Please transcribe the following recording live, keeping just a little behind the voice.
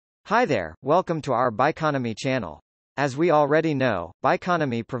Hi there, welcome to our Biconomy channel. As we already know,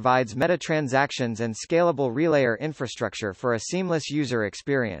 Biconomy provides meta-transactions and scalable relayer infrastructure for a seamless user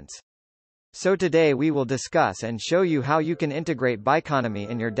experience. So today we will discuss and show you how you can integrate Biconomy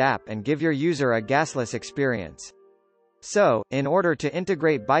in your dApp and give your user a gasless experience. So, in order to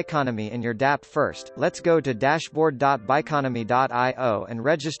integrate Biconomy in your dApp first, let's go to dashboard.biconomy.io and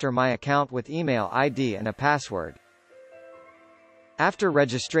register my account with email ID and a password. After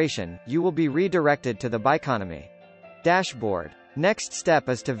registration, you will be redirected to the Biconomy dashboard. Next step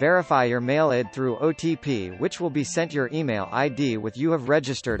is to verify your mail ID through OTP, which will be sent your email ID with you have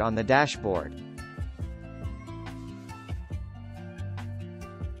registered on the dashboard.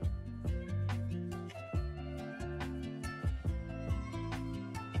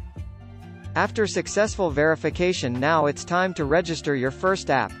 After successful verification, now it's time to register your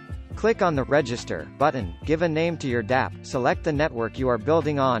first app. Click on the Register button, give a name to your dApp, select the network you are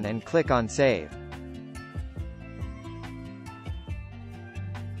building on and click on Save.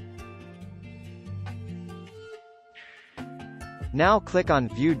 Now click on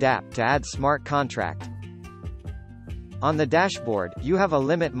View dApp to add smart contract. On the dashboard, you have a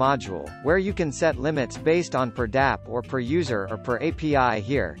limit module, where you can set limits based on per dApp or per user or per API.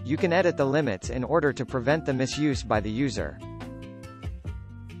 Here, you can edit the limits in order to prevent the misuse by the user.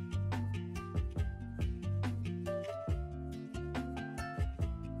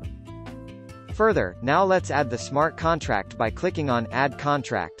 Further, now let's add the smart contract by clicking on Add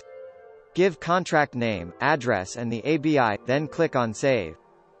Contract. Give contract name, address and the API, then click on Save.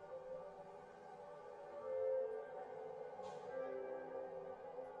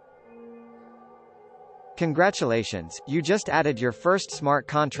 Congratulations, you just added your first smart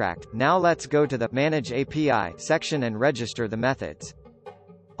contract. Now let's go to the Manage API section and register the methods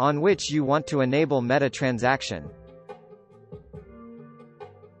on which you want to enable meta transaction.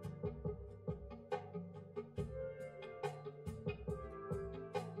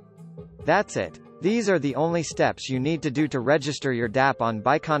 That's it. These are the only steps you need to do to register your dApp on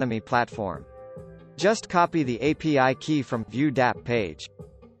Biconomy platform. Just copy the API key from View dApp page.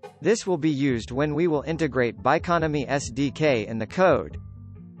 This will be used when we will integrate Biconomy SDK in the code.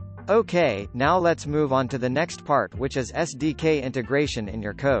 Okay, now let's move on to the next part, which is SDK integration in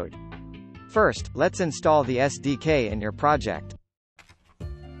your code. First, let's install the SDK in your project.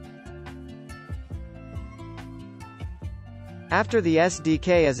 After the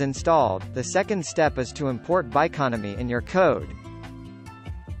SDK is installed, the second step is to import Biconomy in your code.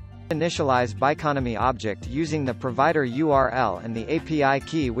 Initialize Biconomy object using the provider URL and the API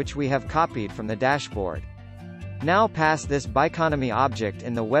key which we have copied from the dashboard. Now pass this Biconomy object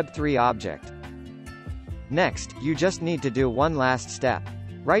in the Web3 object. Next, you just need to do one last step.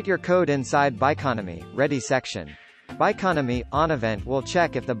 Write your code inside Biconomy Ready section. Biconomy on event will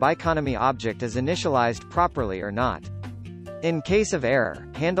check if the Biconomy object is initialized properly or not. In case of error,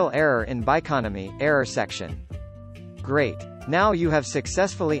 handle error in Biconomy error section. Great. Now you have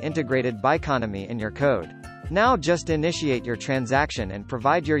successfully integrated Biconomy in your code. Now just initiate your transaction and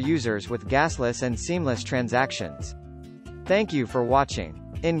provide your users with gasless and seamless transactions. Thank you for watching.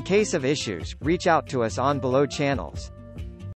 In case of issues, reach out to us on below channels.